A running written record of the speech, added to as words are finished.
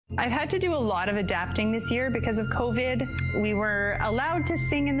I've had to do a lot of adapting this year because of COVID. We were allowed to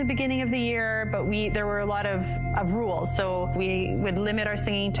sing in the beginning of the year, but there were a lot of rules. So we would limit our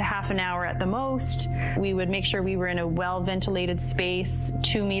singing to half an hour at the most. We would make sure we were in a well-ventilated space,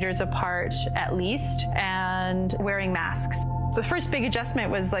 2 meters apart at least, and wearing masks. The first big adjustment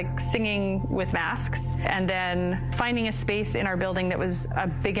was like singing with masks and then finding a space in our building that was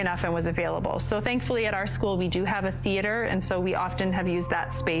big enough and was available. So thankfully at our school we do have a theater, and so we often have used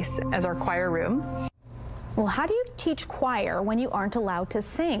that space as our choir room. Well, how do you teach choir when you aren't allowed to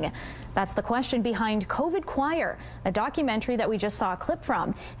sing? That's the question behind COVID Choir, a documentary that we just saw a clip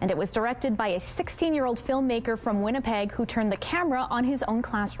from. And it was directed by a 16-year-old filmmaker from Winnipeg who turned the camera on his own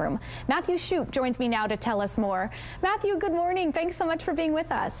classroom. Matthew Shoup joins me now to tell us more. Matthew, good morning. Thanks so much for being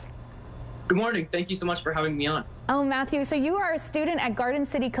with us. Good morning. Thank you so much for having me on. Oh, Matthew, so you are a student at Garden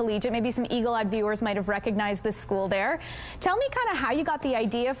City Colligate. Maybe some eagle-eyed viewers might have recognized this school there. Tell me kind of how you got the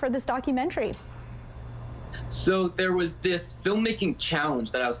idea for this documentary. So there was this filmmaking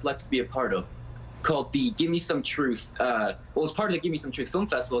challenge that I was selected to be a part of called the Gimme Some Truth. Well, it was part of the Gimme Some Truth Film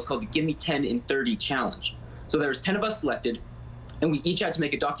Festival. It's called the Gimme 10 in 30 Challenge. So there was 10 of us selected, and we each had to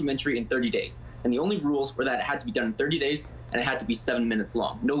make a documentary in 30 days. And the only rules were that it had to be done in 30 days, and it had to be 7 minutes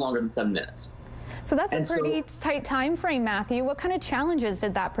long, no longer than 7 minutes. So that's a pretty tight time frame, Matthew. What kind of challenges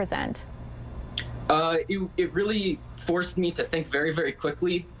did that present? It really forced me to think very, very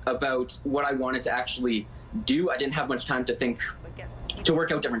quickly about what I wanted to actually do. I didn't have much time to think, to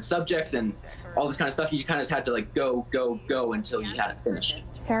work out different subjects and all this kind of stuff. You just kind of had to like go until you had it finished.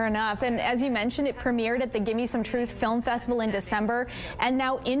 Fair enough. And as you mentioned, it premiered at the Gimme Some Truth Film Festival in December and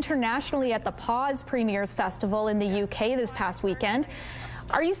now internationally at the Paus Premieres Festival in the UK this past weekend.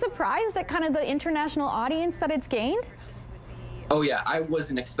 Are you surprised at kind of the international audience that it's gained? Oh yeah, I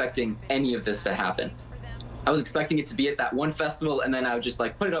wasn't expecting any of this to happen. I was expecting it to be at that one festival and then I would just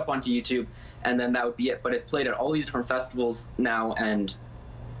like put it up onto YouTube and then that would be it. But it's played at all these different festivals now, and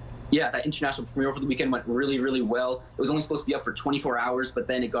yeah, that international premiere over the weekend went really, really well. It was only supposed to be up for 24 hours, but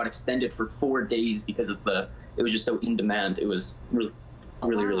then it got extended for 4 days because of it was just so in demand. It was really,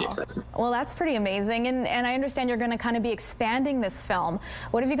 really exciting. Well, that's pretty amazing. And I understand you're going to kind of be expanding this film.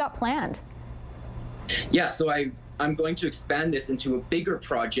 What have you got planned? Yeah, so I'm going to expand this into a bigger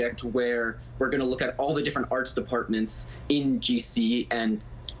project where we're going to look at all the different arts departments in GC and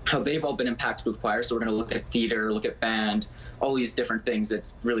how they've all been impacted with choir. So we're going to look at theater, look at band, all these different things.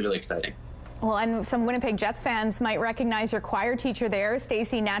 It's really, really exciting. Well, and some Winnipeg Jets fans might recognize your choir teacher there,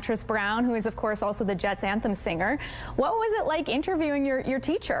 Stacey Nattrass Brown, who is, of course, also the Jets anthem singer. What was it like interviewing your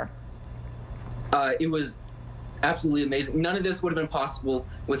teacher? It was absolutely amazing. None of this would have been possible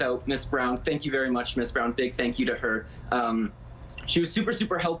without Miss Brown. Thank you very much, Miss Brown. Big thank you to her. She was super,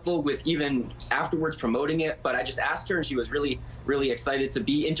 super helpful with even afterwards promoting it, but I just asked her and she was really, really excited to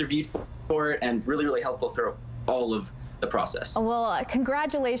be interviewed for it and really, really helpful through all of the process. Well,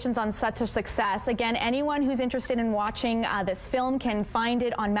 congratulations on such a success. Again, anyone who's interested in watching this film can find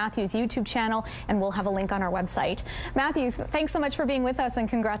it on Matthew's YouTube channel, and we'll have a link on our website. Matthew, thanks so much for being with us, and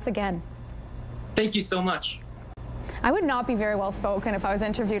congrats again. Thank you so much. I would not be very well spoken if I was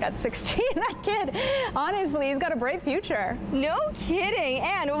interviewed at 16. That kid, honestly, he's got a bright future. No kidding.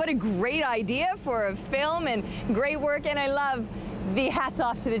 And what a great idea for a film and great work. And I love the hats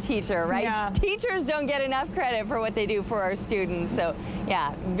off to the teacher, right? Yeah. Teachers don't get enough credit for what they do for our students. So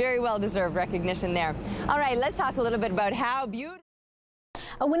yeah, very well deserved recognition there. All right, let's talk a little bit about how beautiful.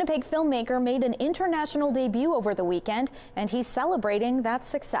 A Winnipeg filmmaker made an international debut over the weekend, and he's celebrating that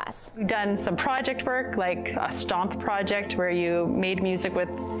success. We've done some project work, like a stomp project where you made music with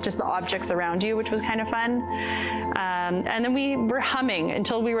just the objects around you, which was kind of fun. And then we were humming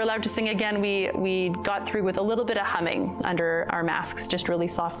until we were allowed to sing again. We got through with a little bit of humming under our masks, just really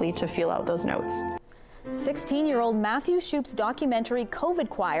softly to feel out those notes. 16-year-old Matthew Shoup's documentary COVID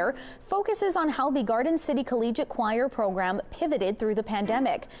Choir focuses on how the Garden City Colligate Choir program pivoted through the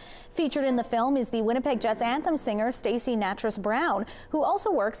pandemic. Featured in the film is the Winnipeg Jets anthem singer Stacey Nattrass Brown, who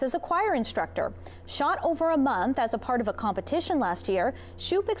also works as a choir instructor. Shot over a month as a part of a competition last year,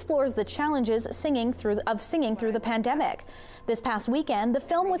 Shoup explores the challenges of singing through the pandemic. This past weekend, the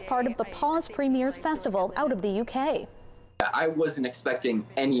film was part of the Paus Premieres Festival out of the UK. I wasn't expecting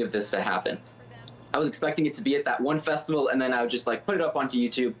any of this to happen. I was expecting it to be at that one festival and then I would just like put it up onto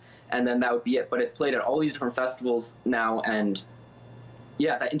YouTube and then that would be it. But it's played at all these different festivals now, and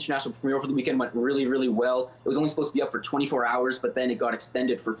yeah, that international premiere over the weekend went really, really well. It was only supposed to be up for 24 hours, but then it got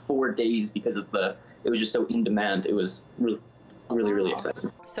extended for 4 days because of it was just so in demand. It was really, really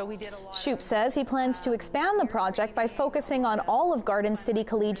exciting. So we did a lot. Shoup says he plans to expand the project by focusing on all of Garden City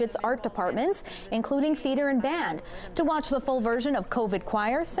Collegiate's art departments, including theater and band. To watch the full version of COVID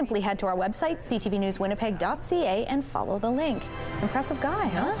Choir, simply head to our website, ctvnewswinnipeg.ca, and follow the link. Impressive guy,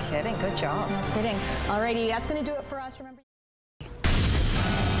 huh? No kidding. Good job. No kidding. Alrighty, that's going to do it for us. Remember.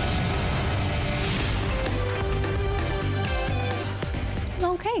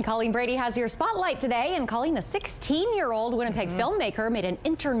 Okay, Colleen Brady has your spotlight today, and Colleen, a 16-year-old Winnipeg filmmaker made an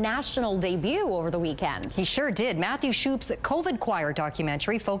international debut over the weekend. He sure did. Matthew Shoup's COVID Choir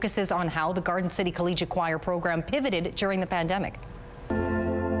documentary focuses on how the Garden City Colligate Choir program pivoted during the pandemic.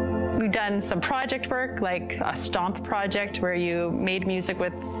 We've done some project work, like a stomp project where you made music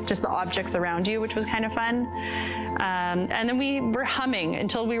with just the objects around you, which was kind of fun. And then we were humming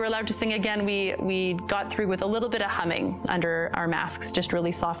until we were allowed to sing again. We got through with a little bit of humming under our masks, just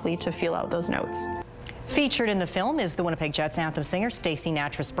really softly to feel out those notes. Featured in the film is the Winnipeg Jets anthem singer Stacey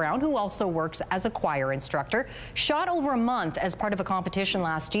Nattrass Brown, who also works as a choir instructor. Shot over a month as part of a competition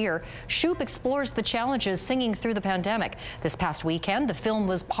last year, Shoup explores the challenges singing through the pandemic. This past weekend, the film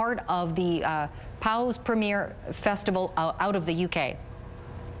was part of the Paus premiere festival out of the UK.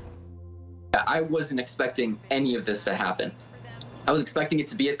 I wasn't expecting any of this to happen. I was expecting it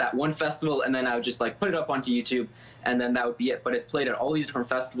to be at that one festival, and then I would just like put it up onto YouTube, and then that would be it. But it's played at all these different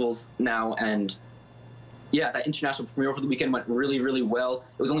festivals now, and yeah, that international premiere over the weekend went really well.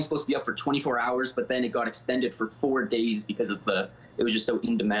 It was only supposed to be up for 24 hours, but then it got extended for 4 days because of it was just so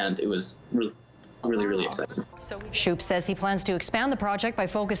in demand. It was really exciting. Shoup says he plans to expand the project by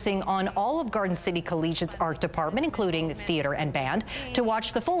focusing on all of Garden City Collegiate's art department, including theater and band. To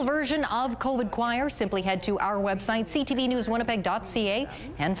watch the full version of COVID Choir, simply head to our website, ctvnewswinnipeg.ca,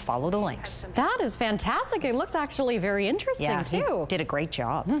 and follow the links. That is fantastic. It looks actually very interesting, too. He did a great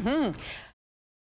job.